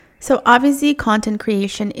So obviously content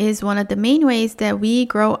creation is one of the main ways that we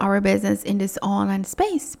grow our business in this online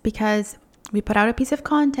space, because we put out a piece of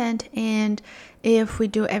content, and if we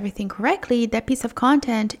do everything correctly, that piece of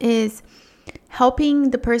content is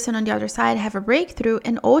helping the person on the other side have a breakthrough,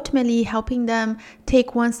 and ultimately helping them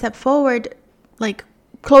take one step forward, like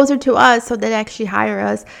closer to us, so they actually hire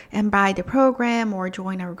us and buy the program or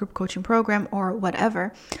join our group coaching program or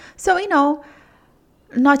whatever. So,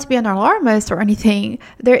 not to be an alarmist or anything,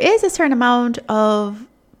 there is a certain amount of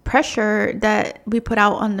pressure that we put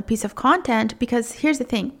out on the piece of content, because here's the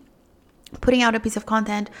thing. Putting out a piece of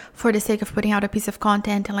content for the sake of putting out a piece of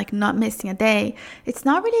content and like not missing a day, it's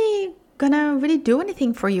not really gonna really do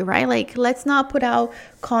anything for you, right? Like, let's not put out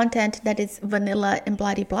content that is vanilla and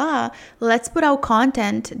blah blah. Let's put out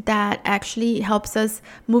content that actually helps us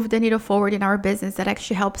move the needle forward in our business, that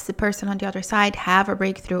actually helps the person on the other side have a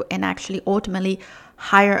breakthrough and actually ultimately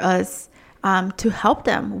hire us to help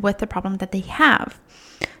them with the problem that they have.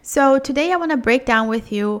 So today I want to break down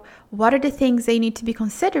with you what are the things that you need to be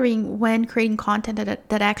considering when creating content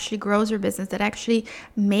that actually grows your business, that actually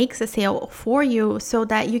makes a sale for you, so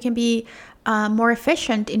that you can be more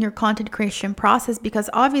efficient in your content creation process. Because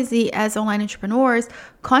obviously, as online entrepreneurs,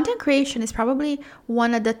 content creation is probably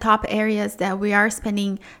one of the top areas that we are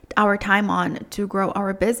spending our time on to grow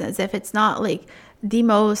our business. If it's not like the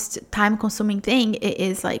most time consuming thing, it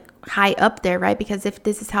is like high up there, right? Because if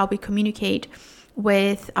this is how we communicate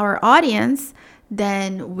with our audience,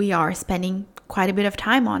 then we are spending quite a bit of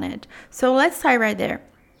time on it. So let's start right there.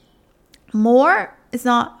 More is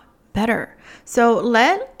not better. So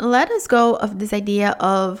let us go of this idea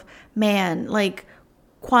of, man, like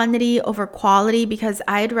quantity over quality, because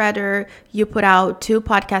I'd rather you put out 2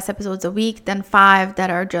 podcast episodes a week than 5 that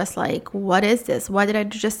are just like, what is this? What did I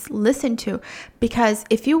just listen to? Because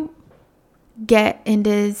if you get in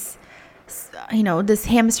this, this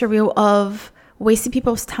hamster wheel of wasting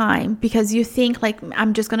people's time because you think like,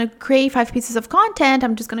 I'm just going to create 5 pieces of content,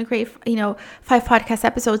 I'm just going to create 5 podcast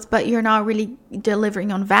episodes, but you're not really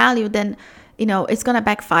delivering on value, then it's going to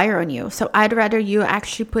backfire on you. So I'd rather you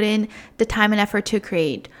actually put in the time and effort to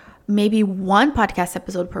create maybe 1 podcast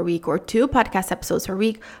episode per week or 2 podcast episodes per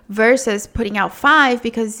week, versus putting out 5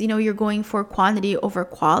 because you're going for quantity over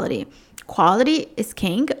quality. Quality is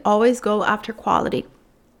king. Always go after quality.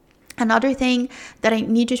 Another thing that I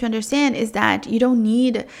need you to understand is that you don't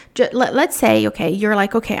need, let's say, okay, you're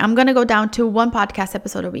like, okay, I'm going to go down to 1 podcast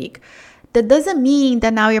episode a week. That doesn't mean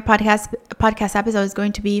that now your podcast episode is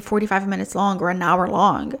going to be 45 minutes long or an hour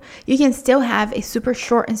long. You can still have a super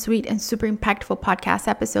short and sweet and super impactful podcast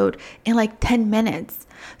episode in like 10 minutes.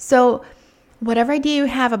 So whatever idea you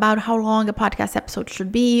have about how long a podcast episode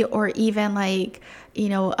should be, or even like,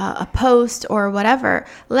 a post or whatever,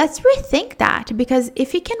 let's rethink that. Because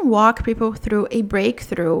if you can walk people through a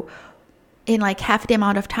breakthrough in like half the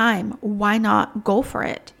amount of time, why not go for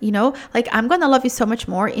it? Like, I'm going to love you so much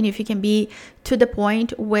more. And if you can be to the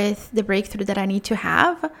point with the breakthrough that I need to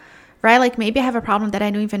have, right? Like, maybe I have a problem that I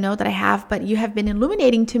don't even know that I have, but you have been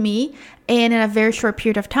illuminating to me, and in a very short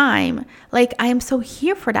period of time, like, I am so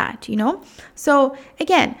here for that, So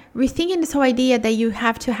again, rethinking this whole idea that you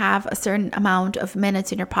have to have a certain amount of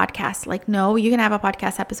minutes in your podcast. Like, no, you can have a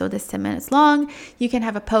podcast episode that's 10 minutes long. You can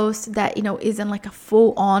have a post that, isn't like a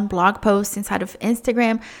full on blog post inside of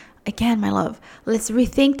Instagram. Again, my love, let's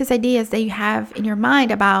rethink these ideas that you have in your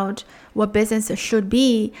mind about what business should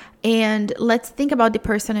be, and let's think about the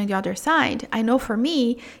person on the other side. I know for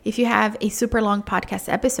me, if you have a super long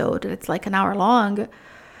podcast episode that's like an hour long,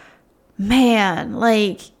 man,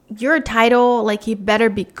 like, your title, like, it better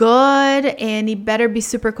be good and it better be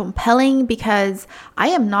super compelling, because I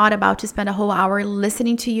am not about to spend a whole hour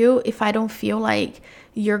listening to you if I don't feel like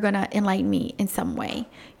you're gonna enlighten me in some way,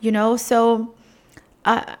 So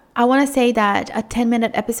I want to say that a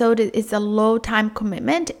 10-minute episode is a low time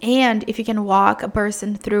commitment. And if you can walk a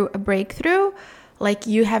person through a breakthrough, like,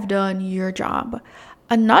 you have done your job.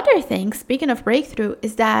 Another thing, speaking of breakthrough,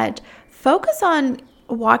 is that focus on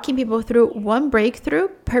walking people through 1 breakthrough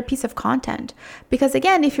per piece of content. Because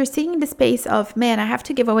again, if you're seeing the space of, man, I have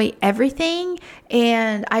to give away everything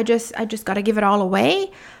and I just got to give it all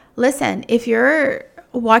away. Listen, if you're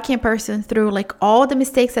walking a person through like all the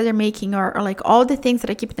mistakes that they're making, or like all the things that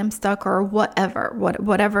are keeping them stuck, or whatever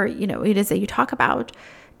it is that you talk about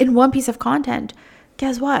in 1 piece of content,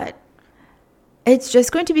 guess what? It's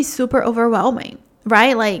just going to be super overwhelming,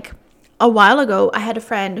 right? Like, a while ago, I had a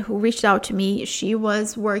friend who reached out to me. She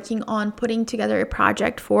was working on putting together a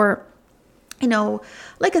project for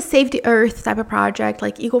like a Save the Earth type of project,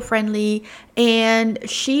 like eco-friendly. And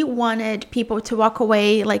she wanted people to walk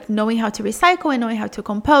away like knowing how to recycle and knowing how to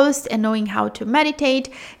compost and knowing how to meditate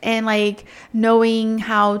and like knowing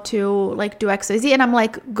how to like do XYZ. And I'm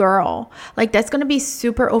like, girl, like that's going to be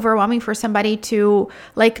super overwhelming for somebody to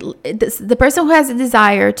like the person who has a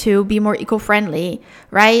desire to be more eco-friendly,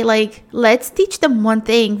 right? Like, let's teach them one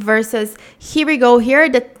thing versus here we go, here are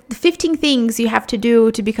the 15 things you have to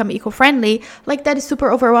do to become eco-friendly. Like, that is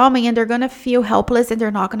super overwhelming and they're going to feel helpless and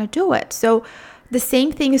they're not going to do it. So the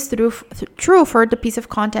same thing is true for the piece of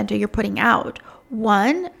content that you're putting out.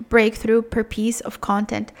 One breakthrough per piece of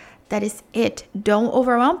content. That is it. Don't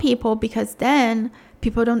overwhelm people, because then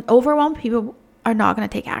people are not going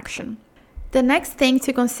to take action. The next thing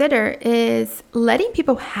to consider is letting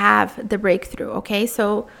people have the breakthrough. Okay.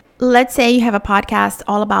 So let's say you have a podcast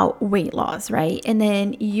all about weight loss, right? And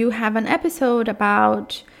then you have an episode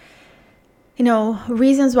about,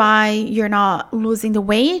 reasons why you're not losing the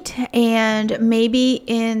weight. And maybe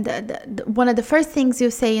in one of the first things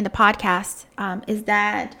you say in the podcast is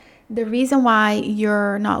that the reason why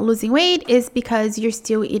you're not losing weight is because you're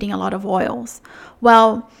still eating a lot of oils.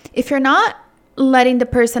 Well, if you're not letting the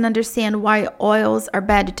person understand why oils are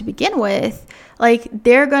bad to begin with, like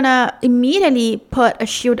they're gonna immediately put a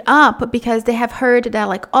shield up because they have heard that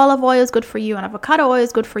like olive oil is good for you and avocado oil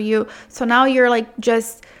is good for you. So now you're like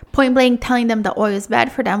just point blank telling them the oil is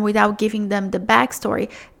bad for them without giving them the backstory.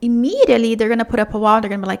 Immediately they're gonna put up a wall. They're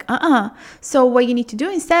gonna be like, So what you need to do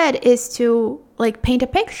instead is to like paint a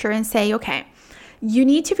picture and say, okay, you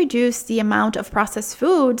need to reduce the amount of processed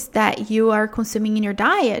foods that you are consuming in your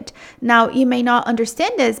diet. Now, you may not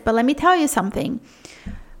understand this, but let me tell you something.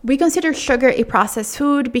 We consider sugar a processed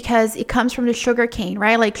food because it comes from the sugar cane,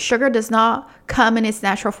 right? Like sugar does not come in its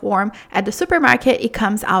natural form at the supermarket. It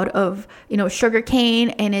comes out of, sugar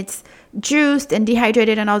cane, and it's juiced and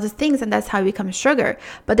dehydrated and all these things, and that's how it becomes sugar.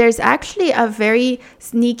 But there's actually a very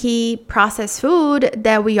sneaky processed food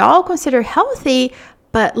that we all consider healthy,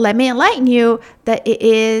 but let me enlighten you that it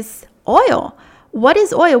is oil. What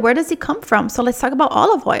is oil? Where does it come from? So let's talk about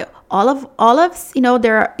olive oil. Olives,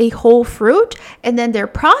 they're a whole fruit, and then they're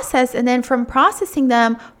processed, and then from processing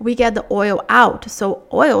them, we get the oil out. So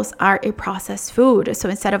oils are a processed food. So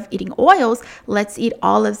instead of eating oils, let's eat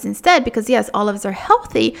olives instead, because yes, olives are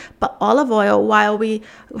healthy, but olive oil, while we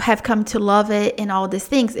have come to love it and all these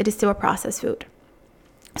things, it is still a processed food.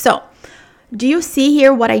 So do you see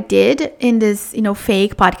here what I did in this,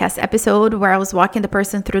 fake podcast episode where I was walking the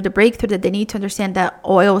person through the breakthrough that they need to understand that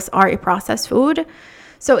oils are a processed food?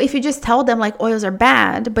 So if you just tell them like oils are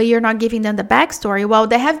bad, but you're not giving them the backstory, well,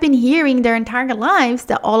 they have been hearing their entire lives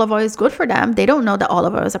that olive oil is good for them. They don't know that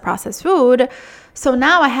olive oil is a processed food. So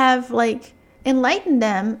now I have like enlightened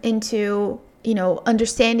them into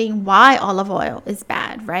understanding why olive oil is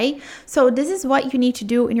bad, right? So this is what you need to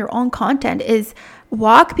do in your own content, is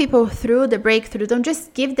walk people through the breakthrough. Don't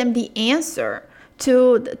just give them the answer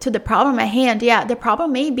to the problem at hand. Yeah, the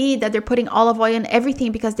problem may be that they're putting olive oil in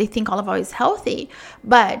everything because they think olive oil is healthy.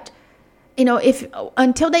 But, if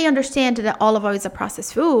until they understand that olive oil is a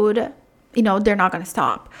processed food, they're not going to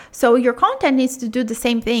stop. So your content needs to do the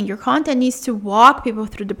same thing. Your content needs to walk people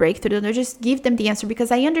through the breakthrough. Don't just give them the answer,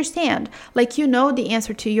 because I understand, like, the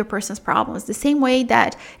answer to your person's problems. The same way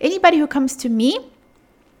that anybody who comes to me,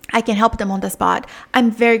 I can help them on the spot.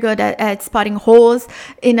 I'm very good at spotting holes,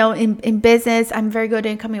 in business. I'm very good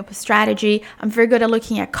at coming up with strategy. I'm very good at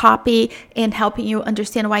looking at copy and helping you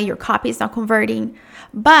understand why your copy is not converting.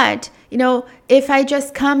 But, if I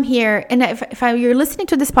just come here and if you're listening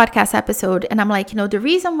to this podcast episode and I'm like, the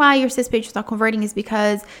reason why your sales page is not converting is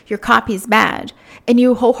because your copy is bad, and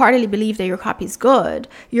you wholeheartedly believe that your copy is good,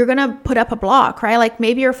 you're going to put up a block, right? Like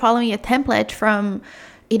maybe you're following a template from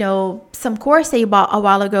some course that you bought a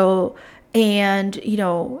while ago, and,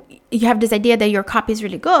 you have this idea that your copy is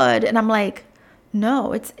really good. And I'm like,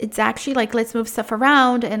 no, it's actually like, let's move stuff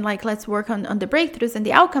around and like, let's work on the breakthroughs and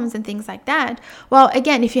the outcomes and things like that. Well,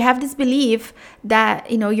 again, if you have this belief that,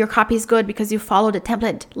 your copy is good because you follow the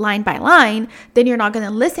template line by line, then you're not going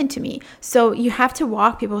to listen to me. So you have to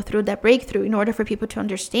walk people through that breakthrough in order for people to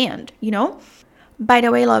understand, By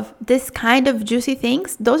the way, love, this kind of juicy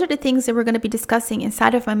things, those are the things that we're going to be discussing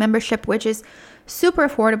inside of my membership, which is super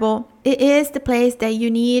affordable. It is the place that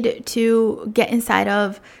you need to get inside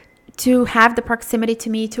of, to have the proximity to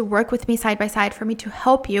me, to work with me side by side, for me to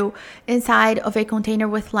help you inside of a container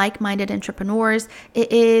with like-minded entrepreneurs.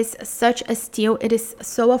 It is such a steal. It is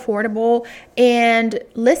so affordable. And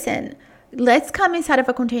listen, let's come inside of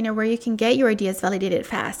a container where you can get your ideas validated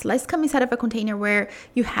fast. Let's come inside of a container where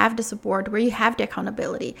you have the support, where you have the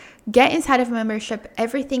accountability. Get inside of a membership.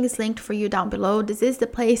 Everything is linked for you down below. This is the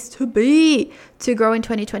place to be to grow in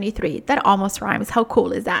 2023. That almost rhymes. How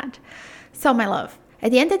cool is that? So my love,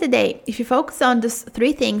 at the end of the day, if you focus on these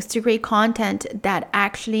 3 things to create content that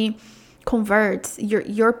actually converts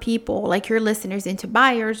your people, like your listeners, into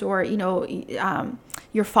buyers, or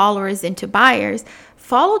your followers into buyers,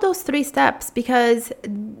 follow those 3 steps, because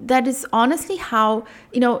that is honestly how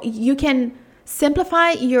you can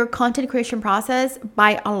simplify your content creation process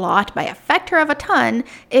by a factor of a ton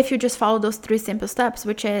if you just follow those 3 simple steps,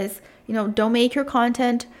 which is don't make your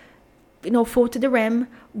content full to the rim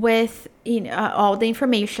with all the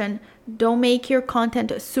information. Don't make your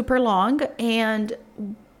content super long, and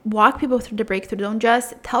walk people through the breakthrough. Don't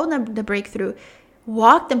just tell them the breakthrough.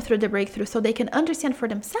 Walk them through the breakthrough so they can understand for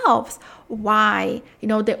themselves why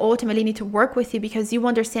they ultimately need to work with you, because you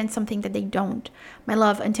understand something that they don't. My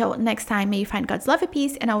love, until next time, may you find God's love and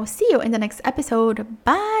peace, and I will see you in the next episode.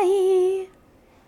 Bye.